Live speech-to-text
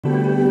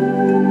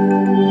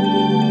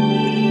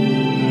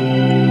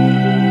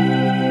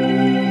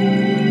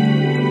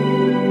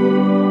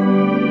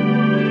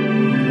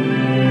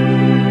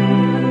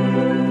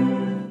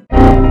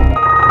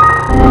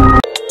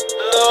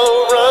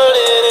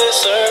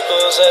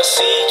I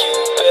see you,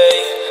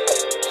 babe.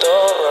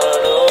 Don't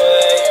run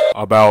away.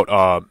 About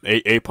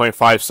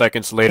 8.5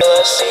 seconds later.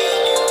 I see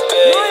you,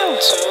 babe.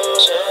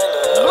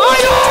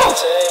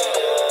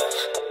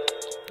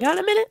 Got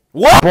a minute?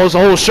 What? Blows a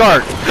whole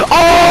shark.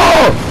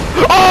 Oh!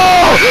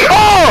 Oh!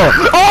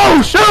 Oh!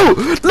 Oh!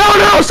 Shoot! No!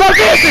 No! Stop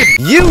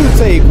dancing! You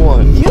take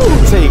one. You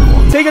take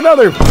one. Take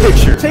another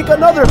picture. Take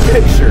another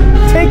picture.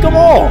 Take them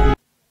all.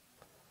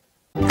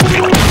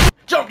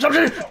 Jump! Jump!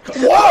 Jump!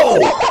 Whoa!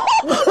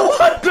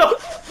 What the?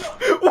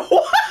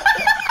 What?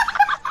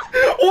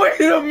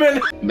 Wait a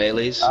minute.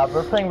 Melees.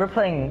 We're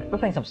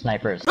playing some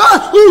snipers.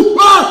 Nah.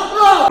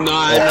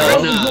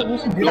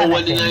 No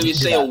one didn't even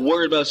say a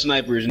word about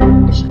snipers.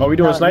 Are we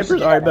doing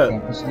snipers? Alright, bet.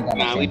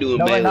 Nah, we doing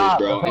melees,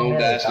 bro. I don't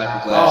got a sniper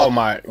class. Oh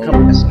my. Come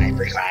on.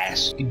 Sniper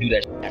class. You can do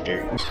that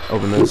after.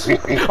 Open this.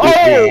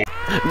 Oh!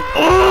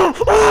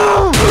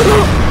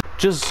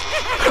 Just.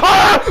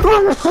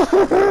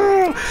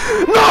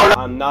 No!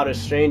 I'm not a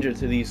stranger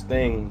to these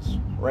things.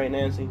 Right,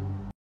 Nancy?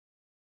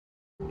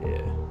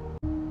 Yeah.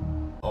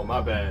 Oh,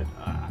 my bad.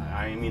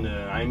 I ain't mean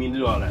to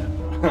do all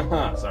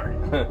that. Sorry.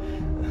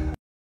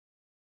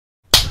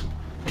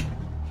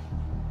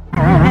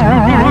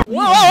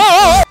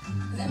 Whoa!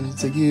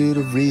 Take you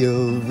to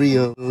Rio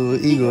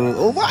Eagle.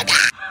 Oh my God!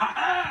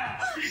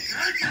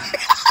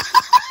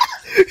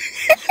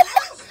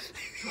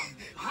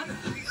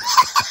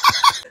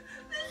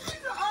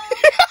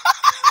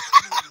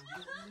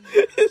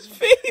 His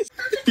face.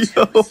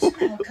 Yo.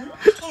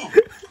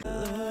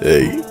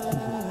 Hey.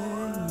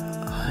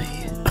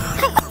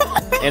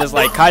 And it's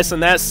like Kyson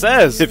that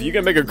says, if you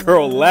can make a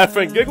girl laugh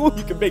and giggle,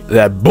 you can make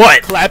that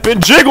butt clap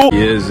and jiggle.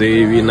 Yeah,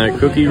 Zave eating that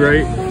cookie,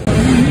 right?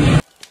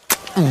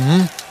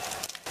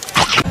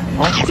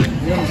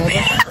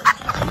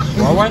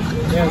 What?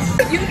 Yes.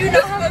 You do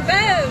not have a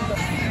bed.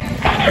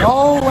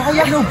 Oh, how you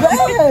have no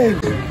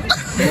bed?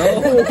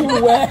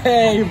 No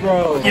way,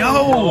 bro.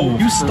 Yo,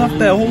 you stuffed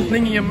that whole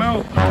thing in your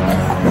mouth.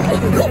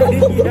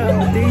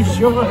 Yeah, they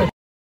sure.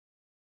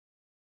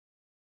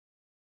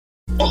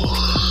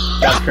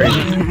 That's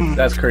crazy.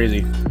 That's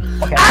crazy.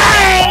 Okay.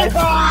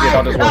 Get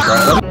all this one,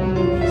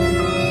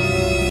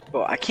 bro.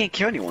 Bro, I can't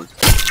kill anyone.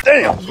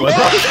 Damn.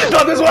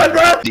 Not this one,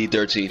 bro.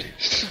 D13.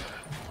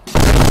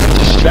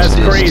 That's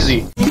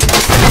crazy.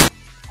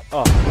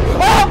 Oh.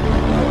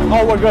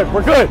 Oh, we're good.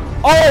 We're good.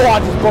 Oh, I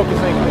just broke his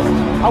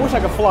ankle. I wish I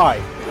could fly.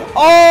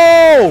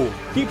 Oh!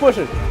 Keep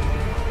pushing.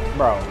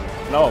 Bro.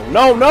 No,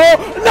 no, no,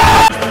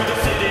 no!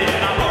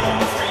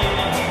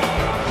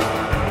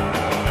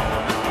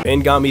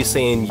 Ben got me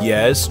saying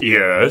yes.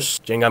 Yes.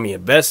 Jen got me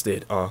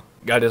invested.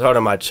 Got his heart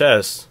on my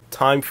chest.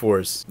 Time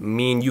Force.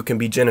 Me and you can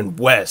be Jen and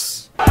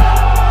Wes.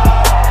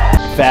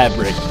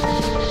 Fabric.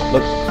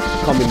 Look,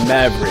 call me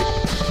Maverick.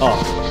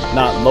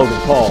 Not Logan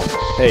Paul.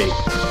 Hey,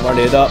 run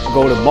it up,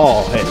 go to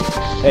mall. Hey,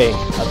 hey,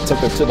 I took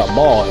her to the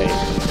mall. Hey,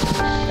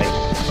 hey,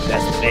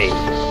 that's hey.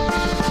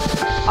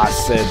 I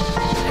said,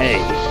 hey.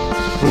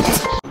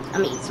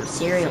 I'm gonna eat some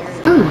cereal.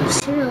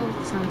 Cereal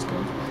sounds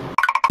good.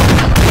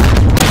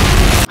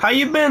 How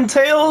you been,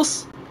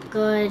 Tails?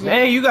 Good.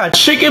 Hey, you got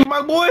chicken,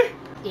 my boy?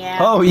 Yeah.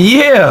 Oh,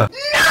 yeah.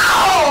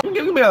 No!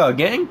 Give me a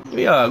gang. Give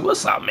me a,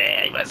 what's up,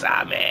 man? What's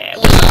up, man?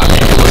 What's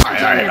up,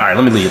 man? Alright,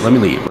 let me leave.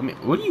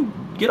 What do you,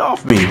 get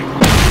off me.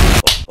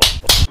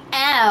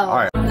 Ow.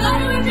 Alright.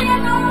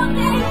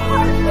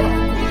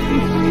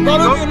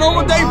 Gotta be a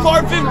normal day,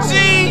 part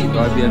 15!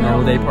 Gotta be a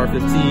normal day, part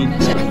 15.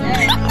 That's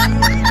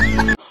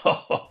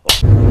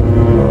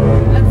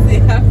the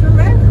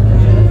aftermath?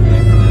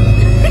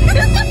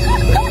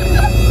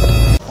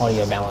 On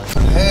your balance.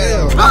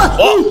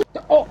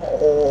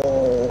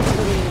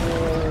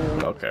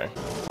 Okay.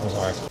 I'm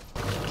sorry.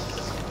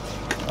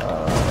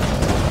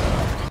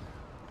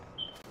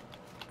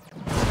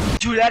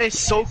 Dude, that is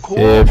so cool.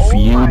 If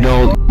you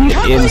don't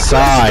get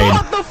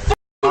inside.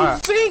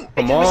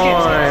 Come on.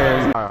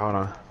 Alright, hold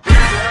on.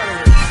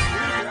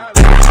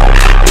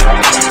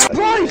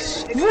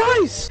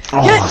 Rice!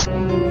 Oh. Get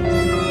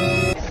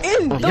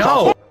in the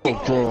Yo!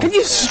 Can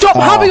you stop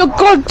having a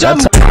goddamn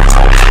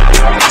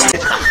press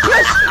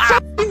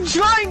fucking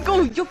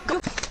triangle? You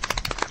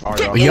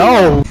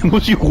Yo,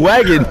 what you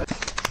wagging?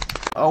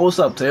 Oh, what's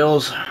up,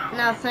 Tails?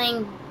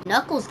 Nothing.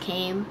 Knuckles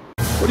came.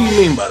 What do you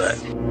mean by that?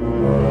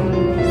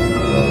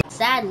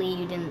 Sadly,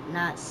 you did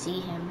not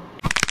see him.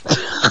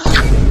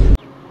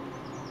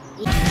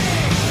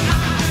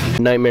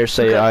 Nightmare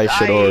say I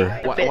should or.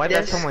 Why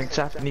does someone like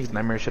Japanese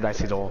nightmare should I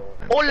see the all?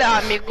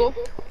 Hola, amigo.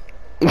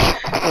 He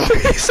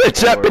said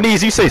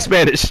Japanese, you say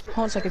Spanish. Hold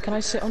on a second, can I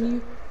sit on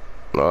you?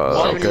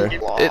 Okay.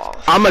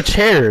 I'm a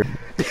chair.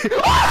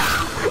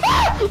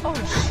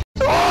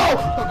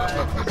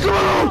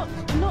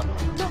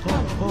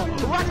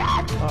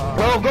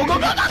 Go, go, go, go,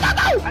 go,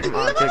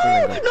 go, go!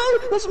 No,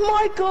 that's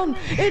my gun.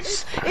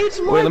 It's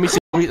my. Wait, let me see.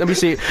 Let me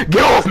see.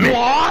 Get off me!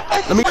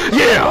 Let me.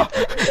 Yeah!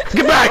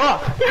 Get back!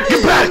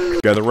 Get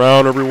back! Gather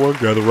round, everyone.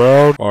 Gather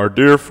round. Our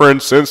dear friend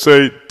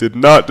Sensei did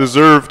not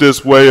deserve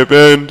this way of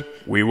end.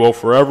 We will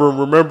forever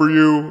remember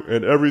you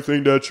and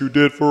everything that you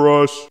did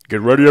for us.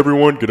 Get ready,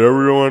 everyone. Get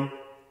everyone.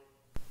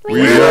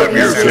 We love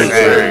you,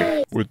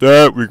 Sensei. With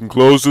that, we can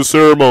close the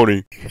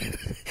ceremony.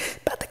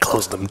 About to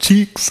close them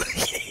cheeks.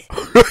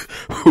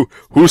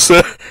 Who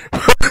said?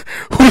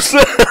 Who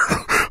said?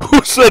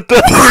 Who said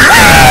that?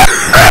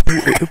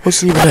 It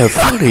wasn't even that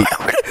funny.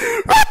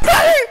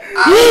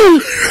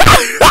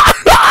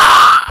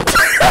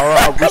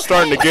 Alright, we're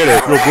starting to get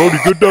it. Yo, Brody,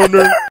 good down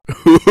there?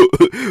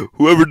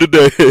 Whoever did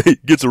that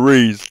gets a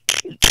raise.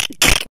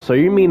 So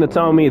you mean to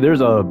tell me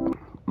there's a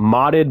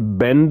modded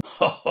Ben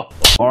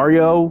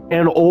Mario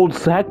and old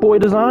Sackboy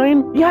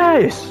design?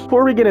 Yes!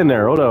 Before we get in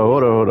there, hold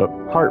up.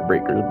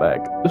 Heartbreaker's back.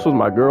 This was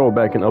my girl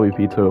back in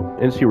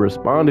LVP2, and she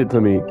responded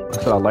to me. I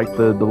said I like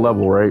the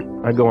level, right?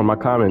 I go in my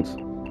comments,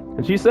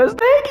 and she says,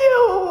 thank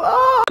you!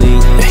 Oh.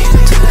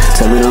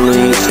 Tell me to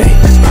lean,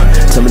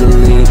 tell me to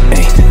lean,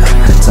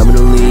 tell me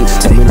to lean,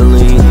 tell me to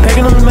lean.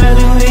 Packing on the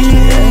magic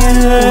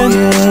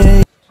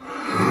lean.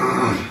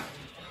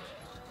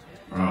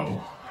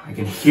 Bro, I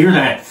can hear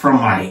that from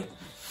my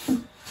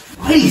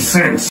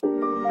license.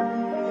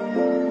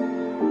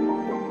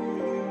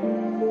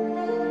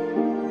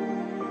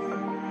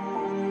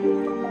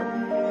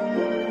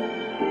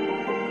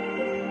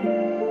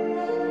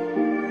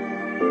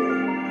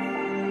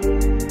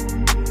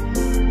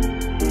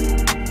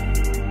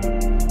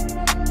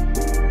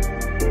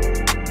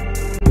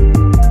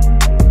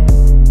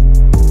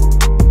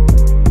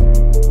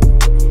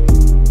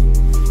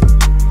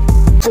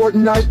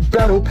 Fortnite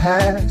Battle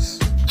Pass.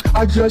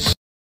 I just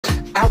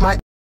out my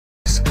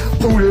ass,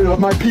 booted up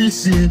my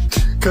PC,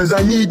 cause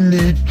I need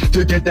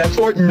to get that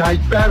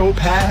Fortnite Battle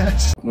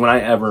Pass. When I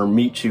ever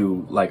meet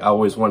you, like, I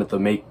always wanted to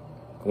make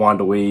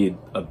WANDAWADE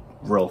a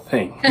real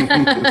thing.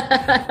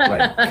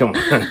 Like, come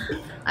on.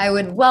 I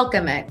would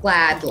welcome it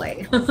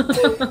gladly.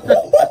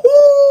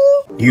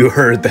 You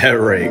heard that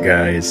right,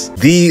 guys.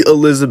 The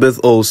Elizabeth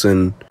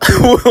Olsen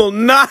will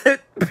not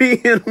be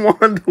in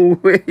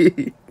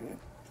WANDAWADE.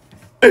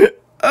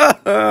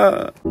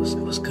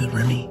 What's good,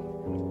 Remy?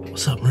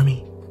 What's up,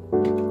 Remy?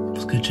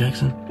 What's good,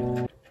 Jackson?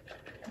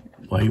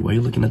 Why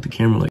you looking at the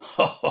camera like?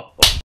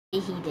 He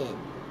did.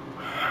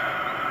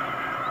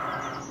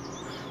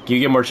 Can you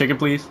get more chicken,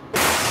 please?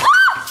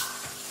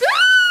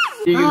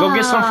 You can go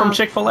get some from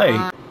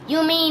Chick-fil-A.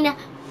 You mean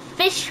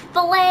fish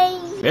fillet?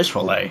 Fish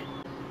fillet?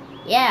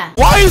 Yeah.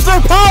 Why is there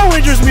Power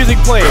Rangers music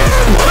playing?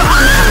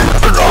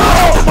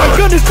 Oh my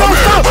goodness, don't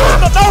stop! No,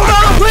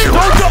 please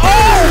don't go!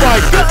 Oh my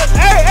goodness!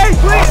 Hey,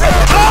 please!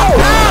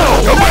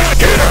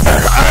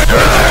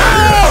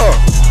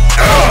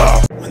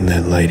 When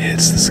that light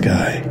hits the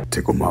sky,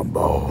 Tickle my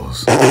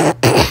balls.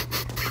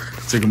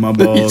 Tickle my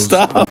balls.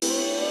 Stop.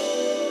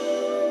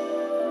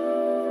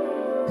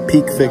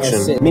 Peak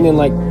fiction. Meaning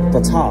like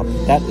the top.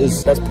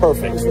 That's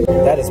perfect.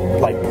 That is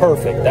like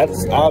perfect.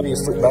 That's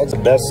obviously That's the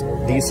best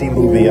DC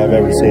movie I've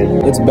ever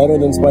seen. it's better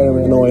than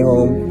Spider-Man No Way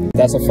Home.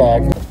 That's a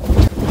fact.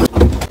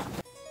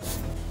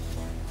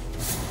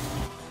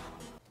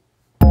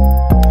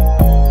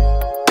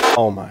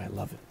 Oh my, I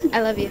love it.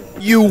 I love you.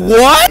 You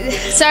what?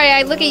 Sorry,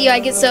 I look at you,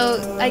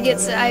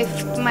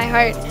 my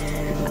heart.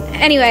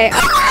 Anyway.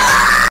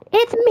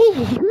 It's me,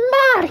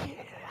 Mario.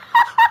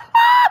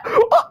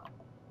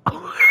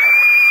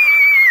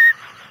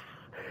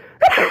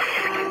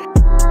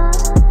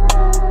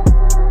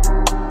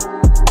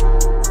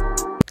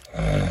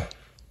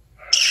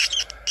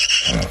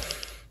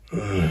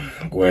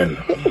 Gwen.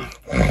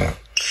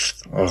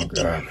 Oh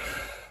God.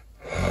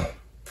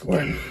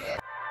 Gwen.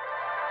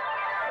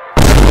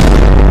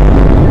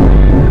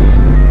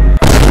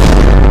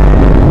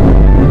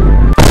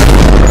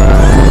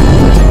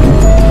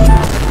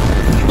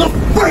 The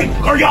freak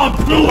are y'all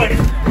doing?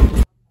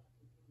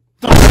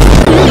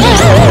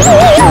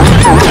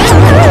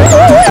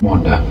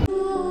 Wanda.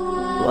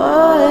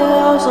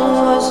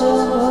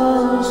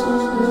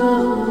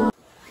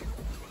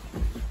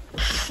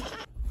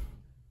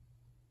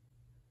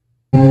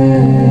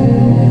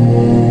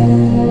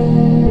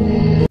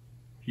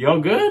 Y'all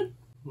good?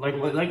 Like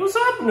what's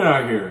happening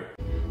out here?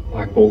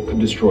 Black Bolt could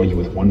destroy you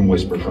with one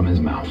whisper from his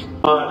mouth.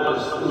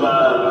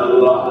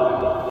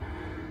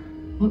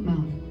 What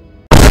mouth?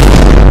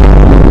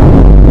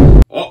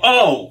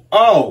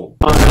 Oh!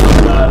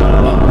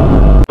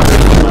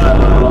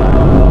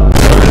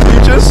 You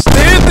just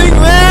standing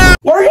there?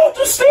 Why are y'all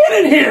just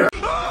standing here?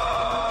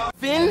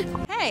 Finn?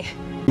 Hey.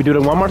 We do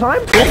it one more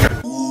time?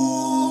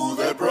 Ooh,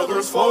 that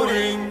brother's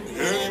floating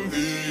in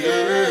the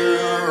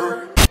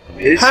air.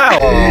 How?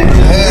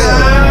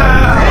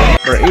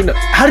 Bro,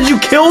 how did you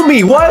kill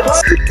me?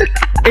 What?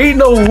 Ain't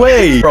no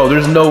way. Bro,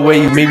 there's no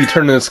way you made me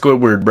turn into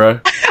Squidward, bro.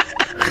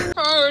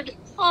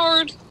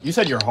 Hard. You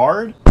said you're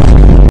hard?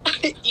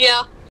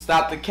 Yeah.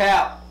 Stop the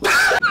cap.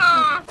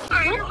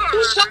 Are you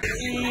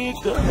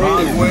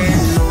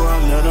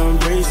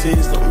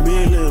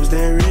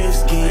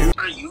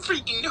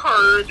freaking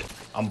hard?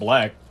 I'm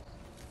black.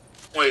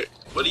 Wait,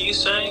 what are you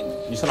saying?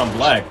 You said I'm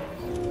black.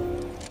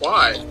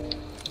 Why?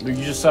 You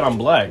just said I'm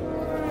black.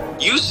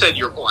 You said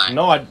you're black.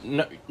 No,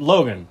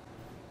 Logan.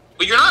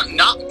 But you're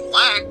not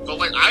black, but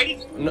like I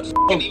didn't. No,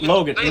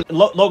 Logan,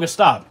 Logan,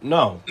 stop.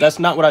 No, that's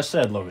not what I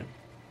said, Logan.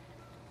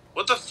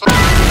 What the fuck?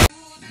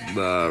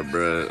 Nah,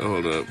 bruh.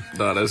 Hold up.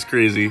 Nah, that's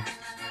crazy.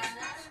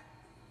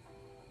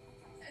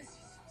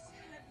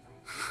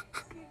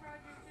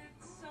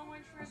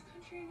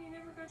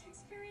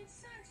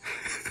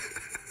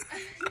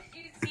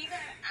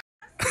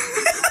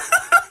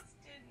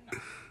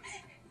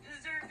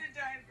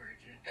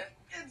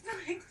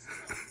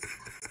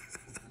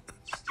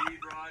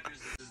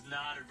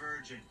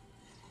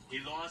 He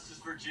lost his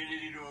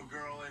virginity to a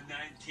girl in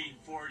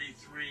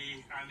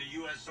 1943 on the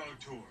USO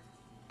tour.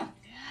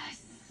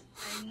 Yes,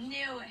 I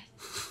knew it.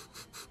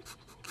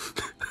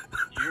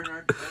 You're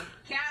not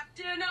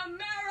Captain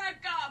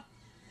America!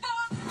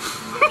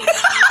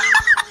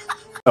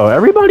 Oh,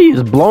 everybody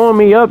is blowing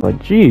me up.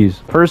 Like, geez.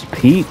 First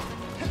Pete,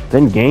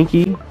 then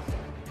Genki.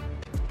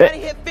 I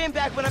hit Finn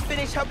back when I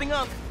finished helping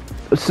up.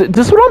 This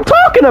is what I'm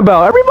talking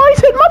about.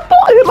 Everybody's hitting my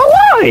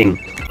line.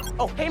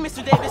 Oh, hey,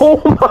 Mr. Davis.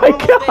 Oh my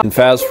god. And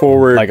fast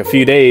forward like a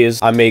few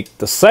days, I make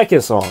the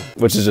second song,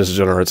 which is just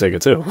General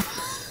Ticket 2.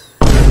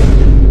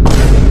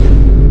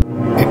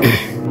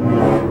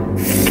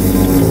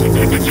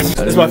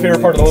 This is my favorite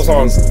part of the whole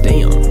song.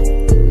 Damn.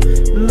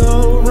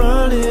 No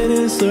running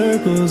in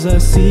circles, I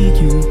see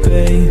you,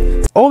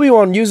 babe.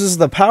 Obi-Wan uses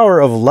the power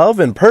of love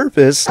and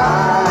purpose. I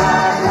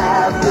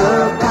have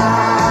the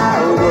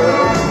power.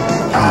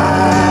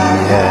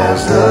 He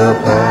has the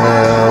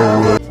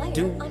power.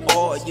 Do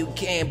all you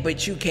can,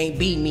 but you can't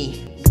beat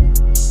me.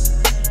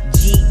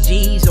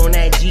 GG's on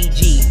that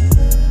GG.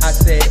 I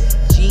said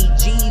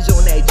GG's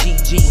on that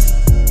GG.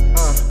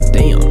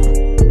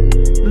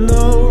 Damn.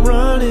 No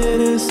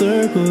running in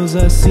circles,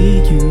 I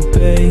see you,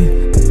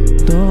 babe.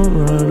 Don't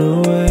run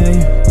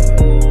away.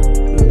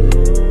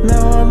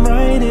 Now I'm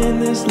writing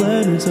this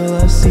letter till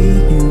I see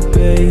you,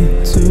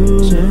 babe.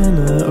 To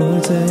Jenna or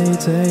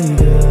Tay.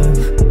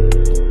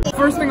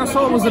 First thing I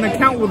saw was an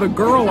account with a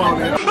girl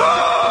on it.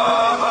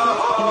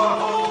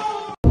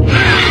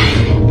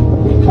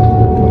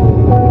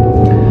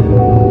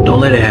 Don't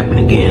let it happen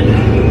again.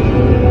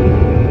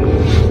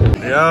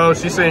 Yo,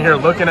 she's sitting here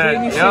looking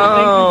at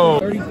yo.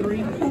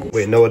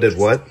 Wait, Noah did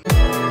what?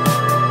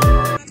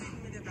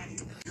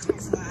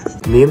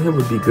 Me and him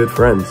would be good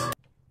friends.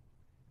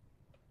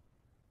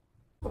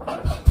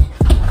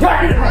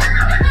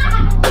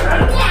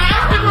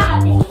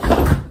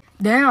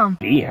 Damn.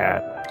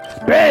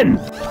 D-hat. Ben!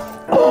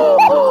 Oh!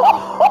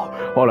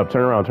 Hold up,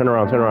 turn around.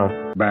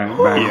 Bang,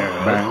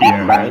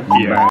 bang, bang,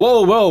 yeah.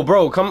 Whoa,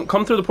 bro,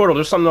 come through the portal.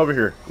 There's something over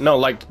here. No,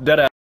 like dead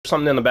ass.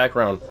 Something in the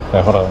background.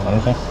 Wait, hold on,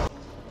 anything?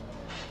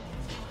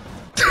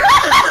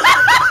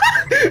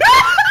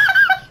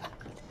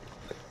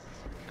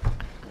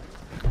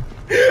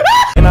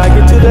 Can I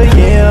get to the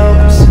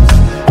yams?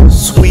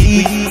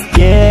 Sweet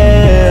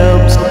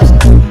yams.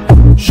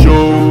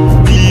 Show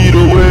me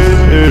the way,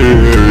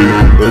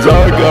 as I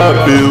got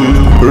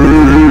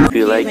bills.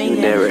 Feel like you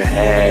never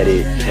had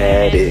it.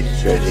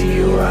 Stretching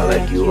you out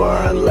like you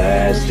are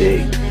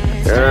elastic.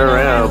 Turn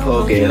around,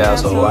 poke it out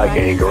so I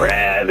can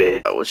grab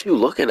it. What you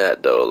looking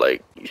at though?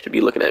 Like, you should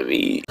be looking at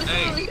me.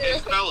 Hey,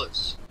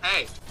 fellas.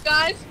 Hey.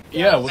 Guys?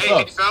 Yeah, what's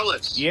up? Hey,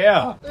 fellas.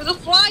 Yeah. There's a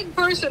flying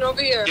person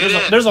over here.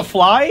 There's a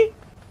fly?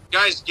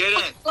 Guys, get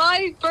in.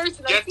 Flying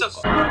person. Get the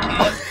f*** in.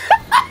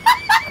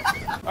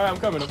 Alright, I'm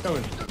coming. Get oh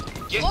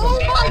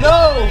in. my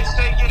No!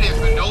 Say get in,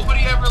 but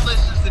nobody ever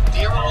listens to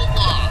dear old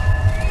law.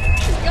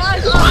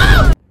 Guys,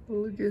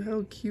 Look at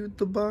how cute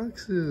the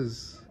box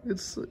is.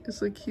 It's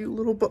a cute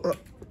little box.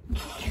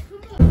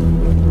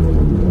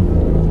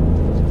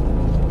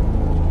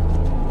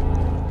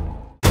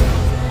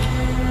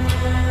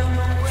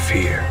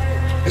 Fear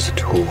is a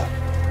tool.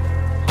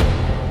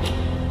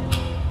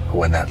 But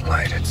when that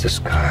light hits the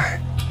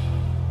sky,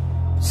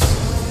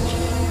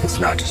 it's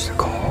not just a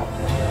call.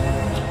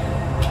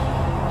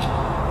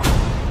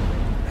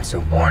 It's a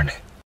warning.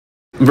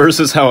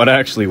 Versus how it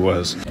actually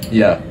was.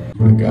 Yeah.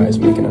 My guy's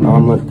making an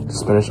omelet.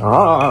 Spanish. What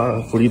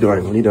are you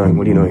doing?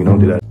 Don't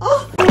do that.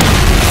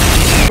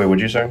 Wait,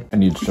 what'd you say? I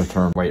need to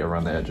turn white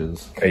around the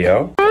edges. Hey,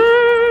 yo?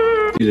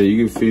 Yeah,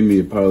 you can feed me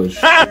a pile of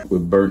shit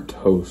with burnt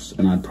toast,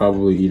 and I'd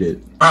probably eat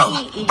it.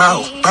 Bro.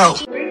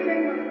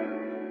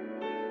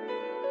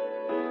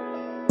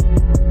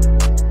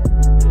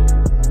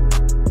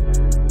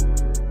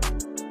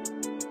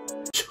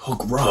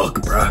 Chug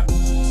rug, bruh.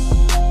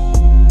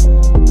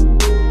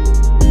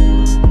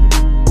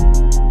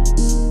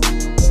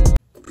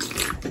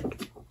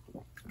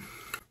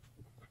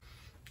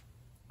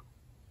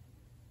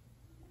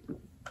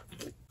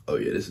 Oh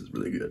yeah, this is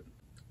really good.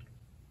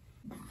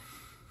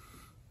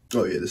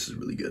 Oh yeah, this is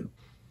really good.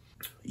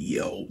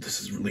 Yo, this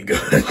is really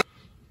good.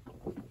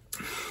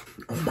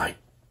 Oh my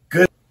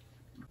good.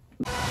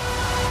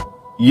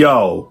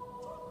 Yo.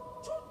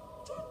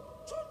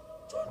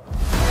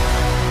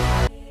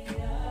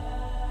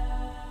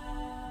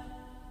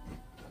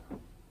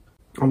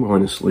 I'm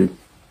going to sleep.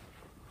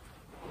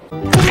 No!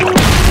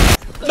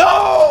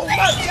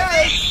 Not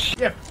Yaz!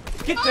 Yeah,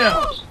 get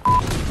down!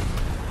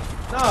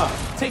 Nah,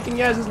 taking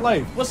Yaz's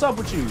life. What's up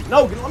with you?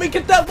 No, let me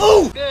get that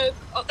loot! Good.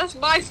 Oh, that's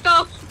my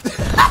stuff.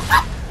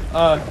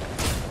 Oh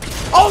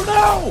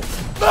no!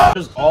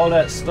 There's all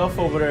that stuff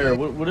over there.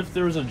 What if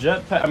there was a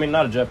jetpack? I mean,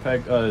 not a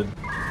jetpack.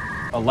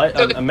 A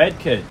med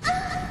kit.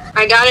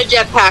 I got a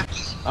jetpack.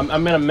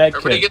 I'm in a med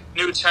kit. Everybody get a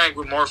new tank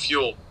with more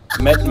fuel.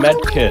 Med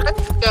kit.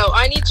 Go.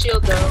 I need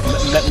shield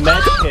though.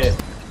 Med kit.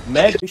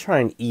 Let me try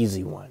an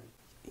easy one.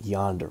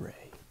 Yandere.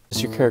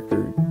 Is your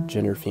character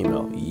gender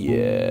female?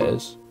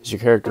 Yes. Is your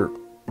character...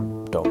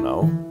 Don't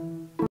know.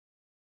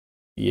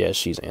 Yes,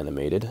 she's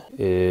animated.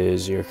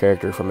 Is your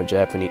character from a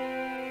Japanese...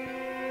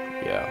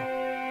 Yeah.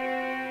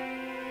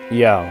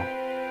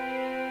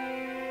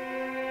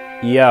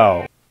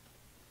 Yo.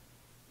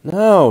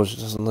 No, she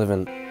doesn't live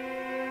in...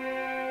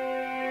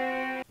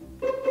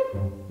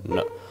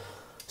 No.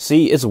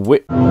 See, it's I'm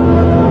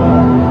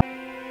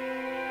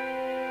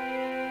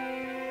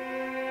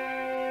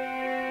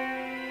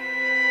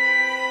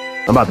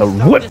about to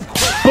whip.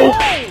 Oh,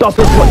 stop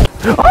this one.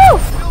 Oh!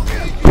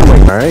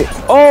 Alright.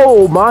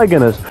 Oh my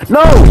goodness.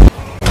 No!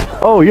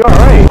 Oh, you're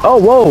alright. Oh,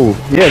 whoa.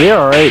 Yeah, they're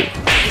alright.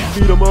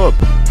 Beat him up.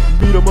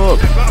 Beat him up.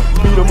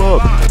 Beat him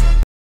up.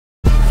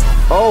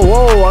 Oh,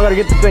 whoa. I gotta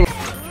get this thing.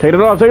 Take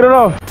it off. Take it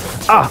off.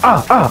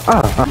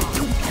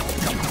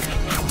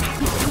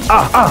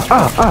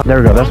 There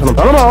we go. That's what I'm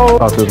talking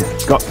about.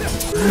 Go.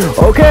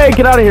 Okay,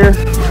 get out of here.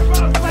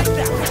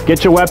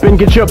 Get your weapon.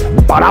 Get your...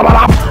 Boom.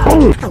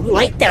 I'm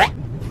right there.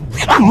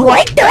 I'm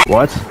right there.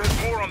 What?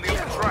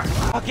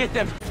 I'll get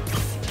them.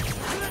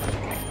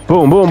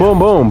 Boom, boom, boom,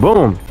 boom,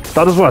 boom.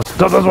 Stop this one.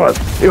 Stop this one.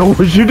 Yo,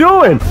 what you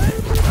doing?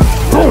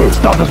 Boom.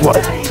 Stop this one.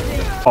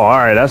 Oh,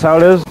 alright. That's how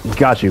it is?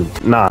 Got you.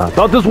 Nah.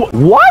 Stop this one.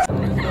 What?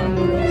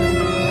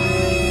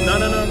 No.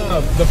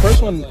 The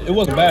first one, it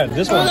wasn't bad.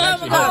 This one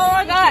actually Oh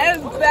my god,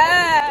 it's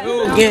bad.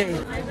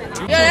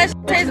 Yeah, that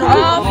shit tastes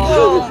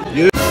awful.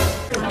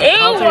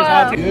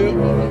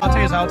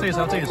 I'll taste.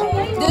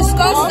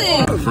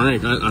 Disgusting.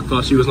 Frank, I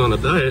thought she was on a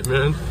diet,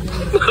 man. I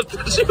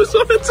thought she was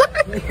on a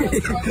diet.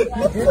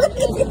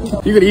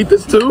 You gonna eat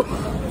this too?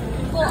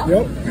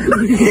 Yep.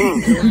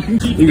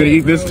 You gonna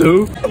eat this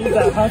too? There's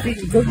that happy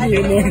cookie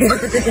in there.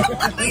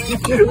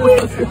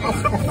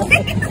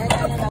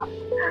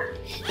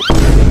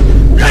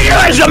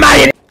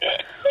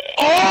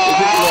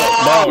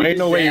 Bro, ain't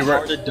no way you're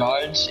hard to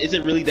dodge. Is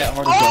it really that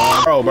hard to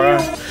dodge? Bro.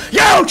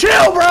 Yo,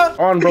 chill, bro.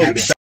 On, bro.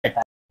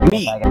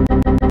 Me.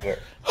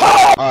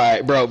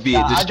 Alright, bro, be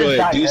it. Destroy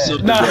it. Do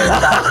something,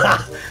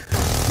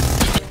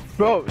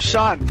 bro.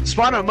 Sean,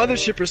 spawn a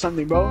mothership or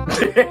something, bro.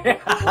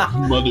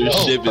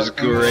 Mothership is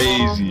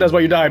crazy. That's why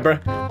you died, bro.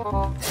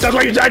 That's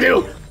why you died,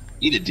 dude.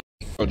 Eat a dick,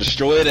 bro.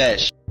 Destroy that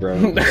shit, bro.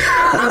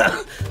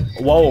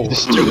 Whoa.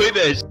 Destroy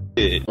that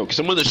shit. Bro, can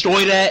someone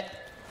destroy that?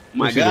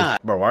 My God.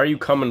 Bro, why are you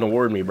coming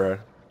toward me, bro?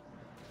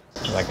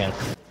 I can.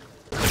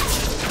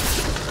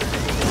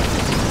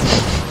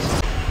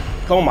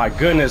 Oh my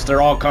goodness,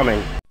 they're all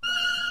coming.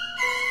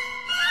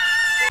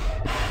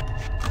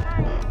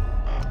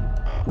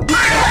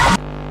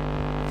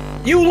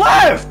 You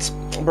left!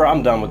 Bro,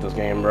 I'm done with this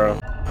game, bro.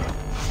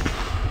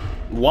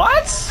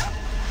 What?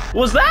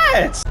 Was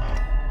that?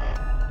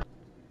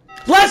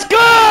 Let's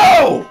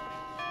go!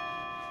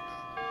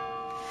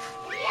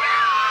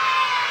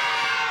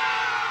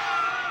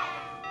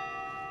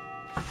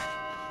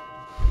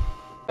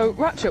 Oh,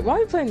 Ratchet, why are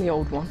you playing the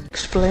old one?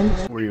 Explain.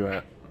 Where you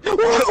at?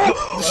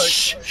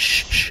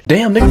 Shh.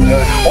 Damn,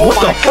 nigga. What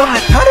the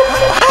fuck?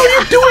 How are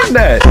you doing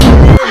that?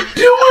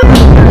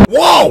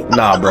 Whoa!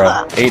 Nah,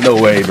 bro. Ain't no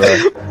way, bro.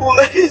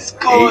 What is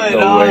going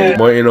on? Way.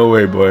 Boy, ain't no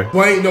way, boy.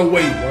 Boy, ain't no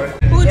way, boy.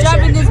 Who's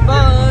driving this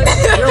bus?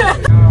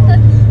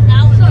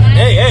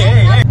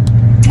 Hey.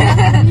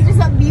 You're just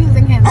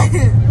abusing him. I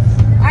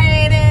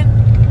ain't it.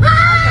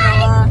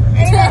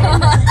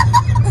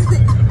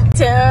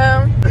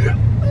 Tim.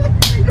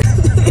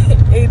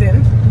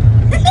 Aiden.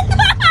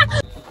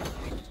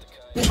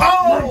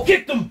 Oh,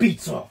 get them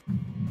beats off.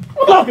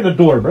 Locking the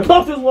door, bro.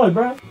 Stop this one,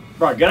 bro.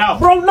 Bro, get out.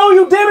 Bro, no,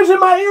 you damaging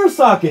my ear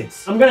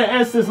sockets. I'm gonna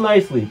ask this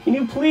nicely. Can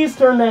you please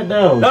turn that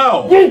down?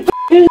 No.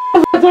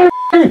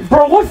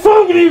 Bro, what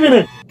song are you even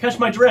in? Catch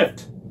my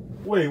drift.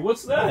 Wait,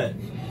 what's that?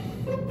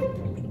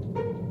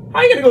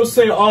 How you gonna go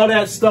say all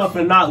that stuff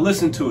and not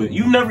listen to it?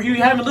 You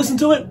haven't listened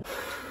to it?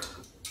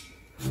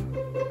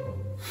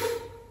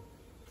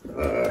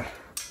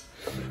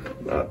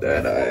 Not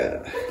that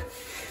I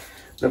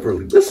never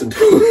really listened to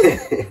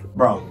it.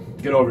 Bro,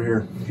 get over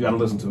here. You gotta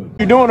listen to it.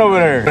 What you doing over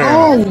there?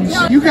 Oh,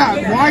 you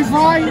got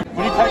Wi-Fi?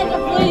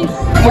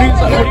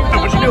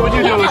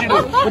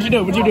 What you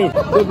do?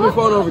 Put your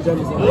phone over,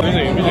 Jenny.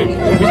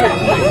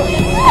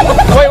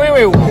 Wait.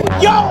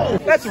 Yo!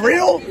 That's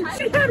real?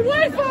 She had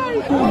Wi-Fi.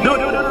 No.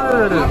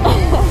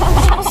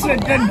 I said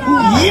then,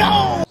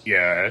 yo!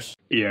 Yes.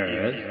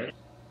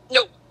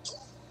 No.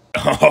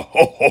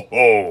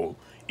 Oh,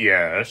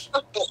 yes.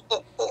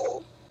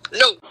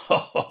 No.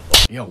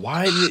 Yo,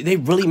 why they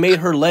really made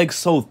her legs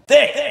so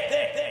thick?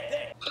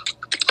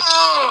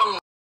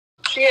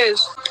 She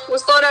is.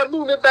 What's all that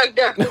movement back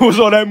there? What's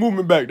all that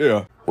movement back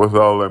there? What's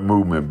all that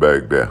movement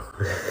back there?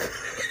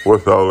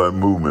 What's all that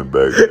movement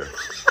back there?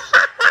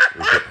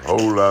 There's a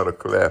whole lot of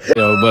clapping.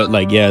 Yo, but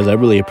like, yes, I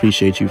really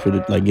appreciate you for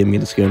giving me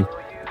the skin.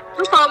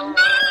 No problem.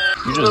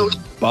 You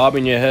just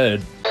bobbing your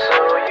head.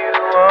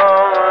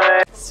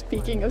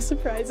 Speaking of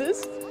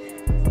surprises,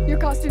 your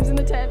costume's in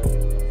the tent.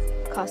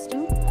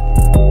 Costume?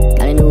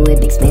 Got a new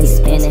whip,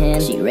 expensive in the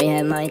hand. She Ray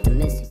had my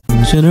miss.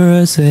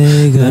 Generous,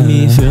 let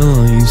me feel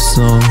on you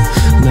some.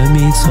 Let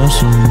me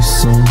touch on you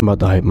some. I'm about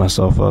to hype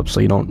myself up, so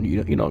you don't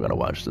gotta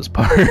watch this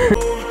part.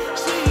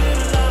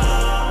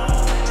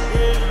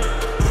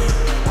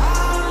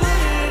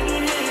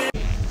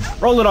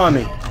 Roll it on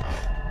me.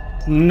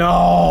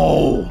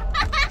 No.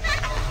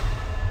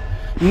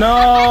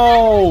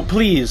 No,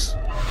 please.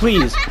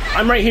 Please.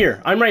 I'm right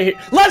here. I'm right here.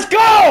 Let's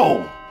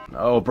go!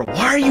 No, bro.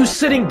 Why are you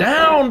sitting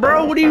down,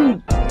 bro? What are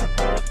you...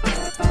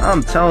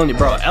 I'm telling you,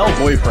 bro, L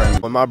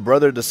boyfriend. When my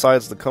brother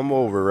decides to come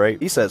over,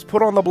 right? He says,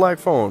 put on the black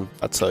phone.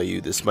 I tell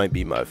you, this might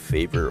be my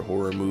favorite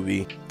horror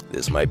movie.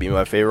 This might be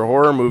my favorite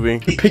horror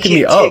movie. You're picking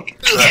me up.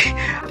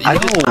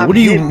 What are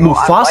you,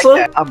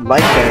 Mufasa? I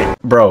like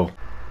that. Bro. You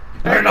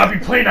better not be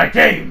playing that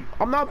game.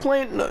 I'm not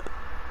playing.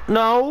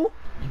 No.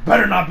 You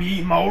better not be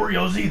eating my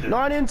Oreos either. No,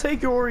 I didn't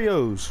take your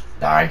Oreos.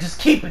 Alright, just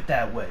keep it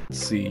that way.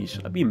 Let's see,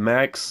 should I be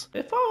Max?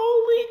 If I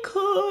only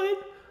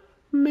could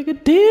make a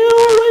deal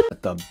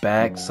with the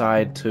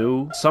backside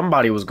too.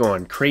 Somebody was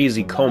going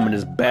crazy combing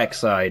his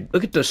backside.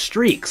 Look at the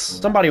streaks.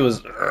 Somebody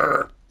was.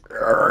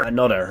 I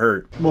know that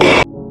hurt.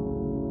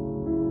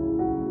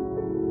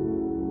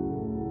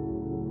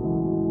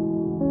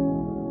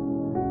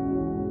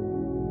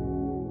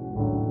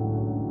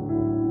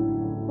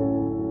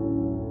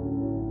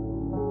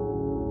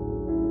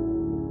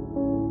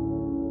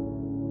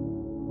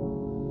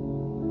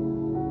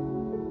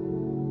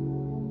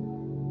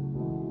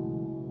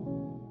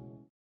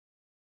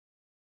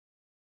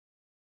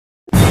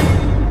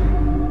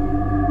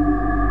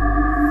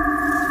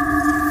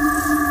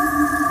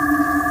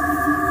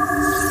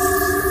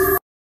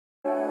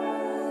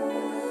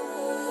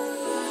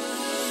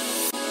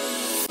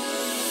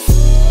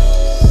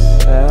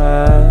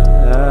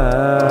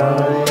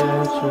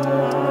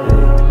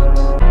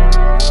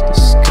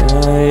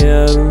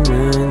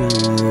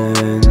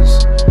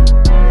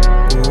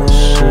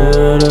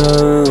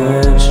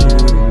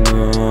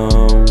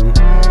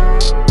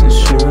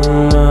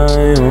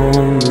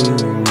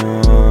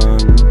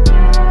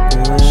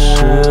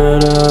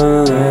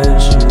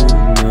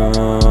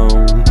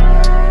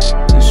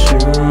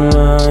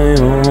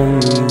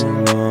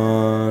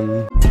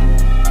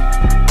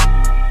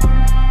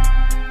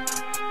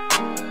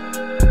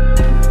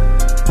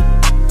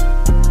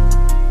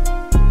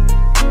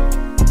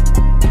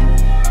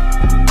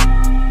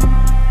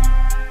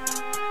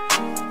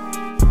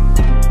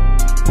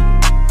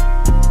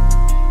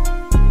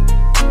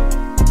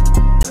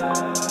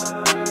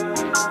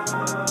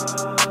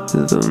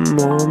 The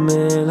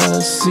moment I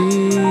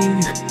see,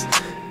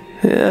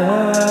 the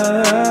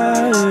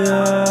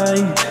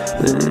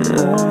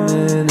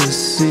moment I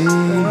see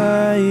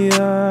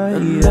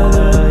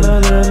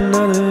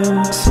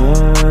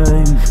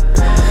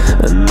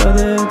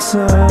another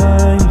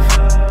time,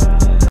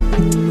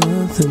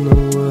 nothing I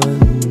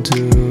wouldn't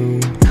do,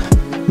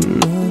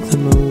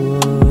 nothing I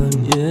would,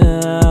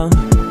 yeah.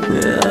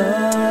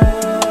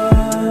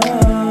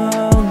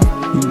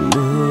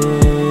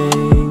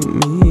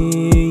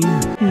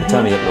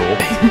 Tell me that no.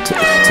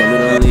 Tell me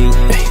to lean,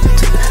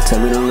 tell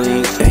me to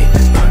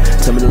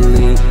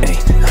lean,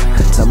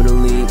 tell me to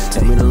lean,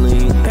 tell me to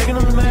lean, tell me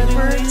to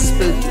lean.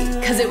 Spooky,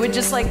 because it would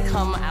just like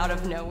come out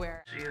of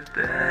nowhere.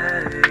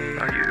 Are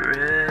you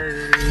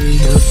ready?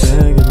 Got a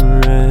bag and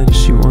I'm ready.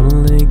 She wanna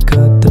link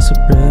up, that's a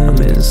red.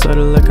 I'm inside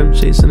her like I'm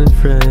chasing a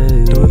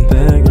Freddy. Throw it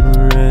back and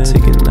I'm ready.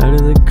 Taking out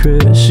of the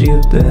crib, she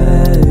a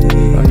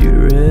baddie. Are you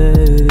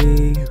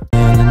ready?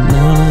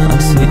 I'm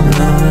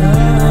sitting on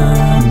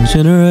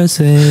generous,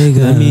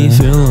 let me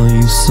feel on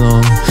you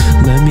some.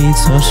 Let me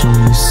touch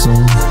on you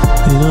some.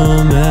 It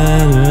don't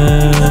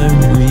matter,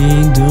 we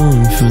ain't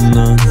doing for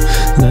none.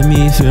 Let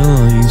me feel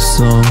on you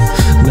some.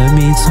 Let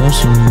me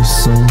touch on you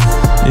some.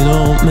 It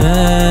don't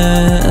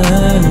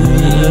matter, we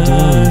ain't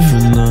doing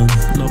for none.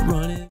 No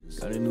running.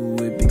 Got a new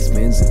whip,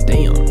 expensive,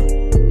 damn.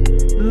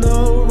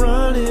 No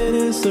running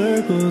in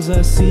circles,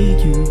 I see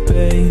you,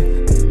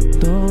 babe.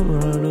 Don't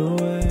run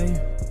away.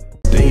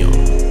 Damn.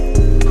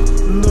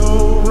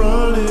 No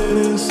running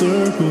in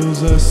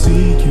circles, I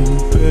see you,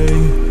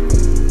 babe.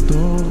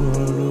 Don't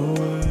run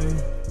away.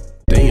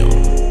 Damn.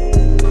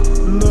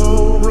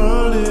 No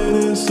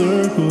running in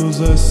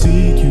circles, I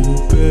see you,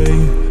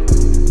 babe.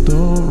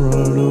 Don't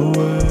run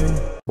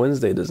away.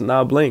 Wednesday does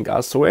not blink,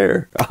 I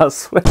swear. I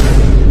swear.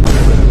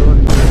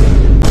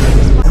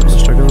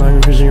 Struggling like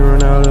a Christian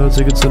Ronaldo.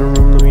 Take it to the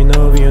room, let me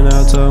know if you're an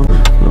alto.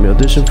 Let me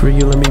audition for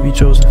you, let me be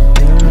chosen.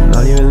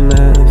 Not even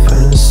that,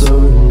 feeling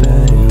so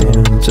bad,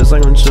 yeah. Just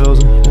like I'm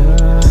chosen.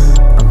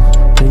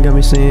 Jane got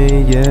me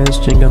saying yes,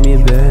 Jane got me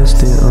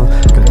invested.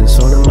 Got this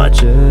on in my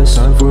chest.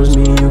 Time for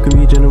me, you can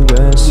be Jenna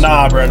West.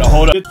 Nah, Brenda,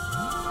 hold up.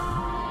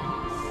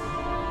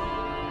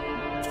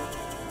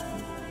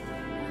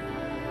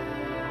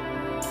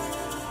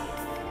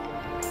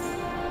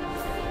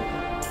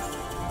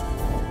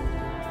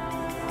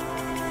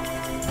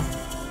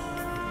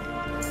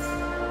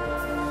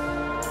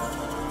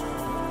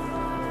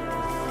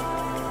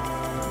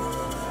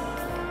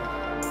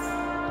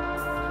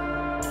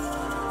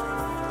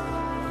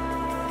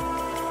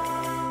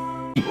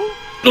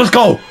 Let's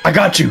go. I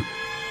got you.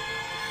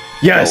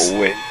 Yes.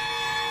 No way.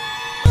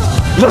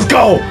 Let's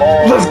go.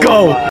 Let's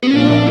go.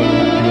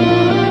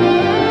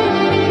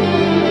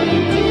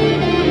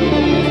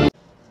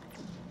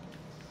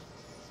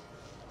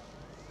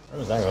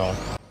 Where's that going?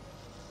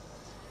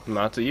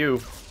 Not to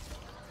you.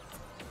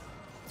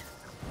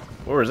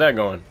 Where is that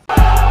going?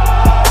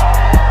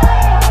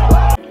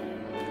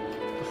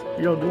 What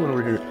y'all doing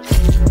over here?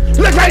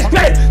 Let's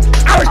respect!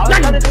 I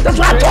respect! That's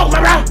what I'm talking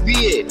about!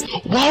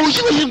 Why would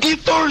you let him get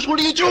first? What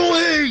are you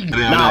doing?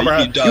 Nah,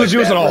 bro. He was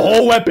using a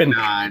whole weapon.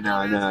 Nah. Yeah,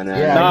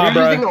 nah,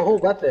 bro. Using a whole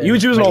weapon. He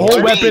was using a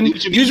whole weapon.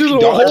 He was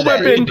using a whole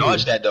weapon.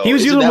 He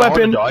was using a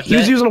weapon. He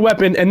was using a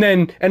weapon, and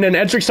then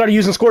Edric started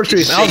using scorch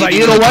trees. And I was like,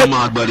 you know what?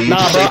 Nah, bro.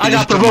 I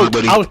got provoked.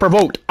 I was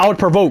provoked. I was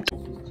provoked.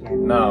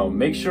 Now,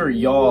 make sure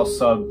y'all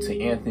sub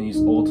to Anthony's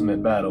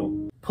Ultimate Battle.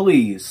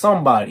 Please,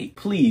 somebody,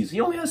 please. He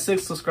only has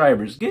 6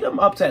 subscribers. Get him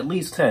up to at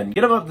least 10.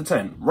 Get him up to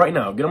 10. Right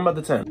now. Get him up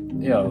to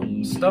 10.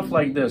 Yo, stuff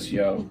like this,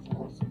 yo.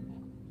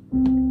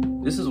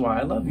 This is why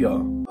I love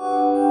y'all.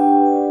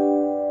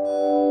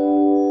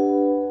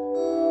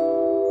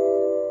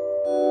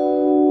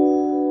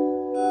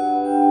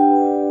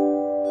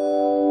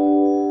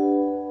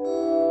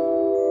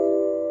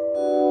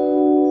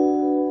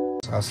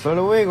 Hasta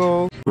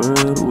luego.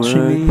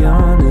 Treat me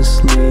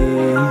honestly.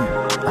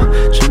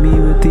 Treat me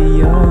with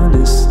the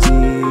honesty.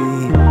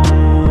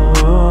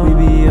 We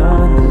be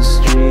on the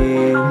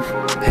street.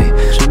 Hey,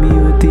 treat me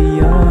with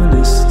the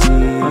honesty.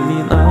 I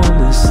mean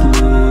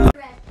honestly.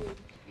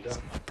 It's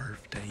my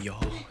birthday,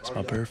 y'all. It's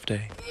my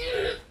birthday.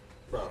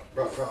 Bro.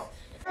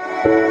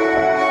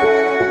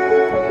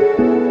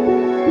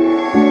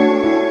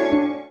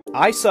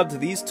 I subbed to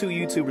these 2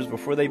 YouTubers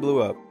before they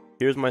blew up.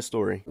 Here's my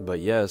story. But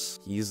yes,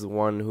 he's the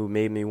one who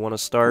made me want to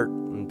start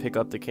and pick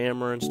up the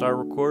camera and start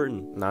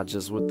recording. Not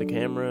just with the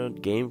camera,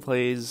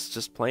 gameplays,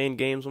 just playing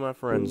games with my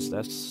friends.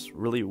 That's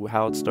really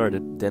how it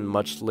started. Then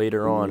much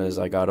later on, as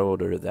I got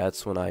older,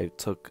 that's when I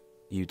took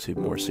YouTube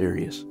more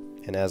serious.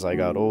 And as I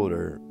got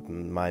older,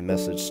 my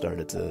message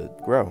started to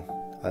grow.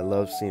 I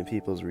love seeing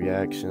people's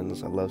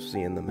reactions. I love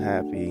seeing them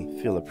happy,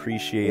 feel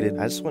appreciated.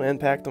 I just want to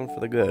impact them for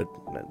the good.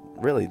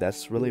 Really,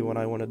 that's really what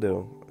I want to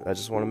do. I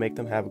just want to make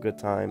them have a good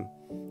time.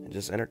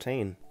 Just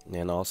entertain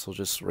and also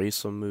just raise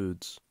some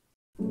moods.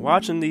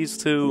 Watching these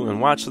 2 and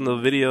watching the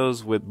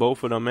videos with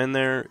both of them in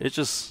there, it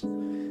just,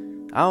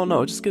 I don't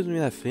know, it just gives me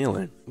that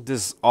feeling,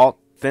 this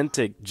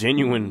authentic,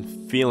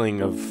 genuine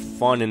feeling of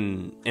fun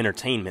and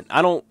entertainment.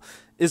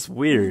 It's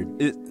weird.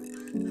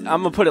 I'm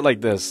gonna put it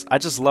like this: I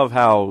just love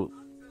how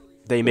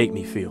they make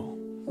me feel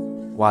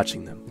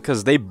watching them,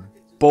 because they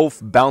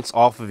both bounce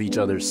off of each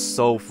other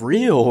so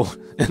real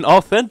and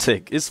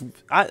authentic. It's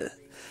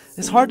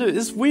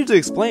weird to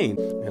explain.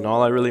 And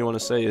all I really want to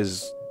say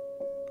is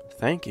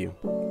thank you.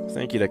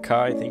 Thank you to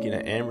Kai, thank you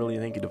to Amberly,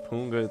 thank you to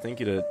Punga, thank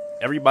you to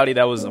everybody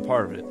that was a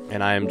part of it.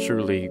 And I am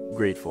truly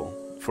grateful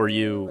for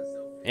you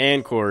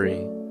and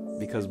Corey,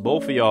 because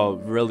both of y'all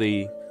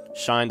really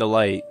shined a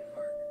light.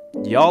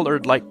 Y'all are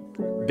like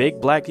big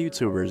black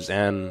YouTubers,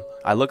 and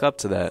I look up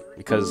to that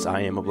because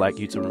I am a black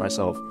YouTuber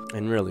myself.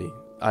 And really,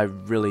 I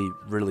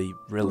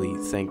really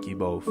thank you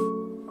both.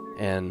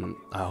 And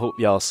I hope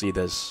y'all see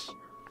this.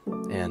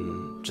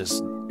 And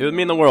just, it would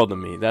mean the world to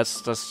me.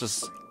 That's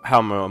just how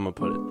I'm gonna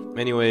put it.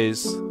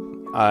 Anyways,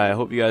 I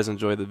hope you guys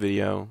enjoyed the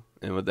video,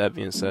 and with that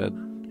being said,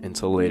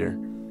 until later,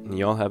 and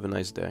y'all have a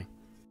nice day.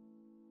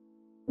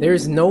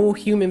 There's no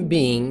human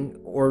being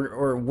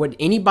or what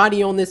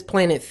anybody on this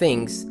planet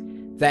thinks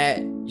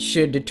that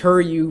should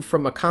deter you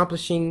from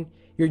accomplishing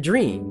your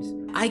dreams.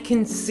 I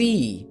can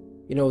see,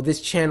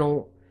 this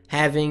channel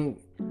having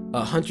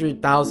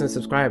 100,000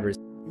 subscribers.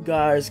 You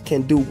guys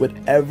can do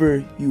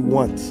whatever you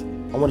want.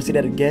 I want to say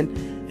that again,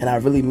 and I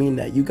really mean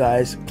that. You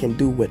guys can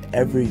do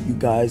whatever you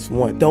guys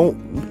want.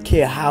 Don't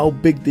care how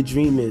big the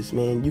dream is,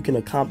 man. You can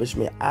accomplish,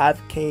 man.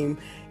 I've came,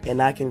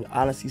 and I can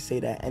honestly say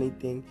that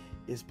anything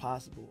is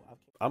possible.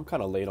 I'm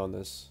kind of late on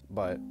this,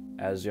 but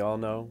as y'all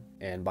know,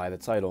 and by the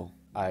title,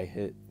 I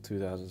hit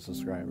 2,000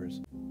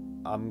 subscribers.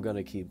 I'm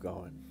gonna keep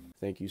going.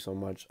 Thank you so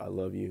much. I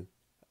love you,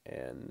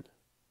 and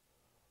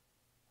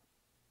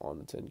on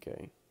the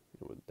 10K.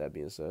 With that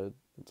being said,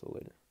 until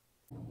later.